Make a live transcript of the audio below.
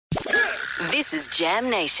This is Jam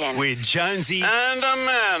Nation. With Jonesy and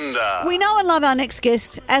Amanda. We know and love our next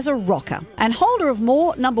guest as a rocker and holder of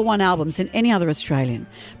more number one albums than any other Australian.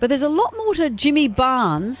 But there's a lot more to Jimmy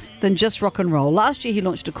Barnes than just rock and roll. Last year he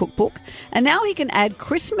launched a cookbook and now he can add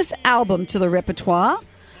Christmas album to the repertoire.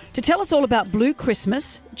 To tell us all about Blue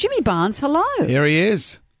Christmas, Jimmy Barnes, hello. Here he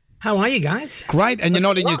is. How are you guys? Great, and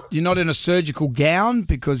you're not in a surgical gown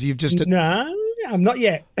because you've just. No, I'm not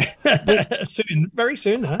yet. Soon, very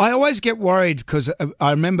soon. Huh? I always get worried because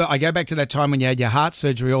I remember I go back to that time when you had your heart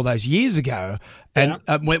surgery all those years ago, and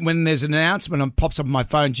when there's an announcement and pops up on my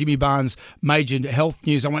phone, Jimmy Barnes major health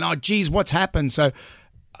news. I went, oh geez, what's happened? So.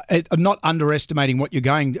 I'm not underestimating what you're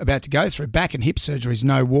about to go through. Back and hip surgery is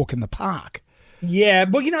no walk in the park. Yeah,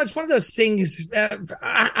 well, it's one of those things.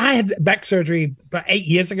 I had back surgery about 8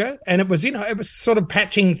 years ago, and it was sort of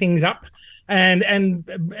patching things up. And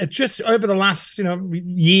it just over the last,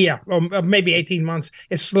 year or maybe 18 months,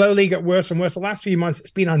 it slowly got worse and worse. The last few months,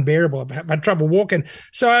 it's been unbearable. I've had trouble walking.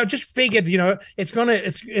 So I just figured, I'm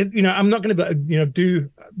not going to,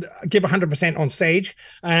 give 100% on stage.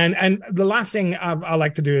 And the last thing I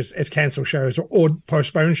like to do is cancel shows or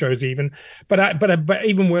postpone shows even. But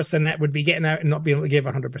even worse than that would be getting out and not being able to give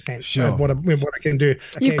 100% of what I can do.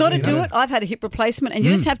 You've got to do it. I've had a hip replacement and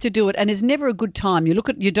you just have to do it. And it's never a good time. You look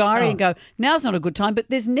at your diary and go, now's not a good time, but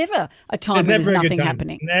there's never a time when there's nothing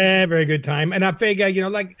happening. Never a good time. And I figure,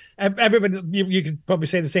 like everybody, you could probably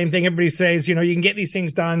say the same thing. Everybody says, you can get these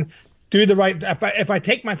things done. Do the right. If I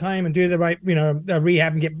take my time and do the right,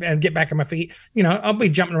 rehab and get back on my feet, I'll be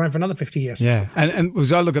jumping around for another 50 years. Yeah, and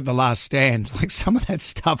as I look at The Last Stand, like some of that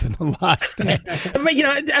stuff in The Last Stand.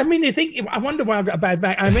 you think. I wonder why I've got a bad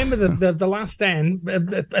back. I remember the Last Stand.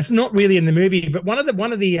 It's not really in the movie, but one of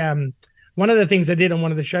the things I did on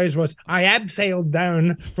one of the shows was I abseiled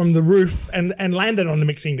down from the roof and landed on the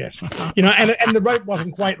mixing desk, and the rope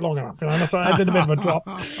wasn't quite long enough, so I did a bit of a drop,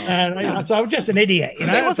 and so I was just an idiot,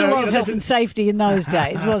 There wasn't a lot of health and safety in those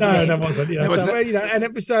days, was there? No, there wasn't.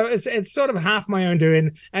 It's sort of half my own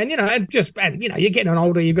doing, and you're getting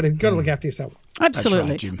older, you've got to look after yourself.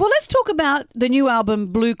 Absolutely. Right, well, let's talk about the new album,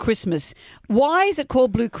 Blue Christmas. Why is it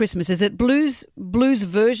called Blue Christmas? Is it blues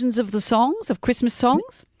versions of the songs, of Christmas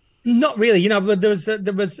songs? Not really, but there was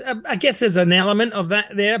I guess there's an element of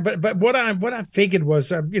that there, but what I figured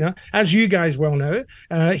was, as you guys well know,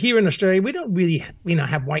 here in Australia we don't really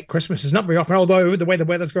have white Christmases, not very often. Although the way the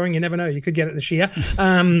weather's going, you never know, you could get it this year.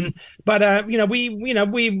 We're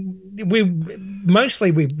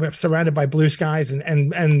surrounded by blue skies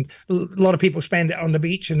and a lot of people spend it on the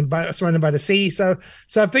beach and surrounded by the sea. So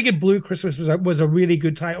I figured Blue Christmas was a really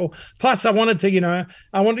good title. Plus, I wanted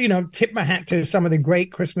to tip my hat to some of the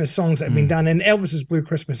great Christmas songs that have been done, and Elvis's Blue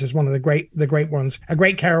Christmas is one of the great ones, a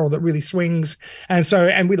great carol that really swings,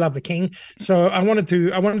 and we love the King, so I wanted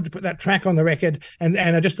to put that track on the record, and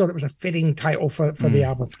I just thought it was a fitting title for the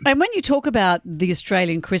album. And when you talk about the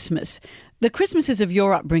Australian Christmas, the Christmases of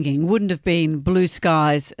your upbringing wouldn't have been blue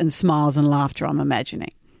skies and smiles and laughter, I'm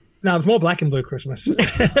imagining. No, it's more Black and Blue Christmas. No,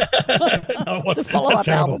 it wasn't. It's a follow-up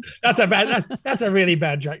album. That's a really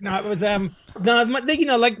bad joke. No, it was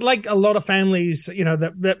like a lot of families,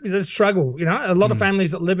 that struggle. A lot of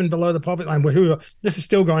families that live in below the poverty line, this is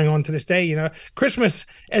still going on to this day. Christmas,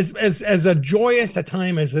 as a joyous a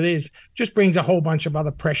time as it is, just brings a whole bunch of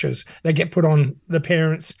other pressures that get put on the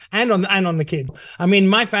parents and on the kids. I mean,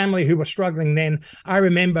 my family who were struggling then, I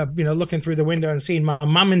remember looking through the window and seeing my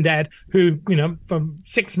mum and dad who for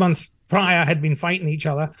 6 months prior had been fighting each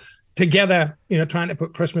other together, trying to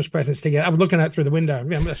put Christmas presents together. I was looking out through the window.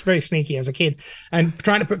 I was very sneaky as a kid, and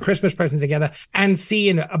trying to put Christmas presents together and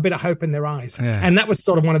seeing a bit of hope in their eyes. Yeah. And that was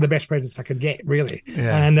sort of one of the best presents I could get, really.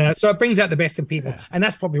 Yeah. And so it brings out the best in people. Yeah. And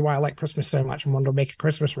that's probably why I like Christmas so much and wanted to make a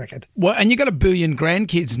Christmas record. Well, and you got 1 billion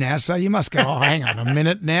grandkids now, so you must go, hang on a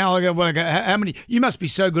minute now. How many? You must be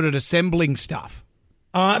so good at assembling stuff.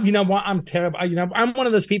 You know what? I'm terrible. I'm one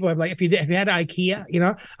of those people. If you had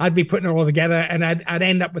IKEA, I'd be putting it all together, and I'd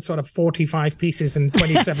end up with sort of 45 pieces and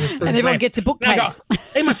 27 screws. And everyone gets a bookcase.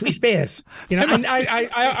 They must be spares. I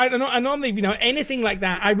don't know. I normally, anything like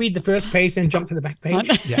that, I read the first page, then jump to the back page.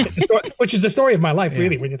 Yeah. Which is the story of my life,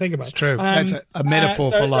 really, when you think about it. It's true. That's a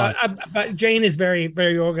metaphor for life. But Jane is very,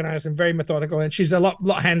 very organized and very methodical, and she's a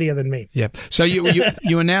lot handier than me. Yeah. So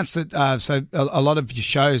you announced that. So a lot of your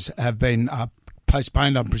shows have been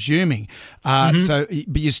postponed, I'm presuming. So,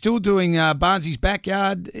 but you're still doing Barnsley's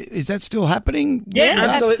Backyard. Is that still happening? Yeah,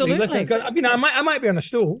 absolutely. absolutely. Listen, 'cause, I might be on a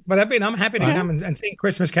stool, but I'm happy to come and sing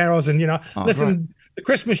Christmas carols and listen. The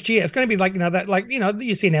Christmas cheer. It's going to be like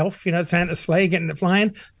you see an elf, Santa's sleigh getting it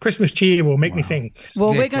flying. Christmas cheer will make me sing.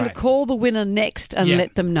 Well, Yeah, we're going to great. call the winner next and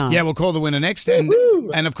let them know. Yeah, we'll call the winner next,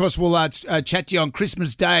 and of course we'll chat to you on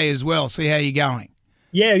Christmas Day as well. See how you're going.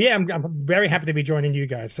 Yeah, I'm very happy to be joining you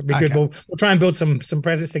guys. It'll be good. Okay. We'll try and build some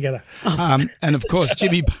presents together. And of course,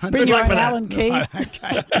 Jimmy Barnes. Bring your luck own with that. Allen key.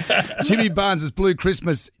 Okay. Jimmy Barnes' Blue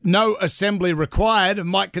Christmas, no assembly required. It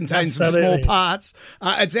might contain some small Absolutely. parts.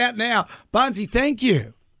 It's out now. Barnesy, thank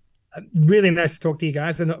you. Really nice to talk to you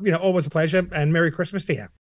guys, and always a pleasure. And Merry Christmas to you.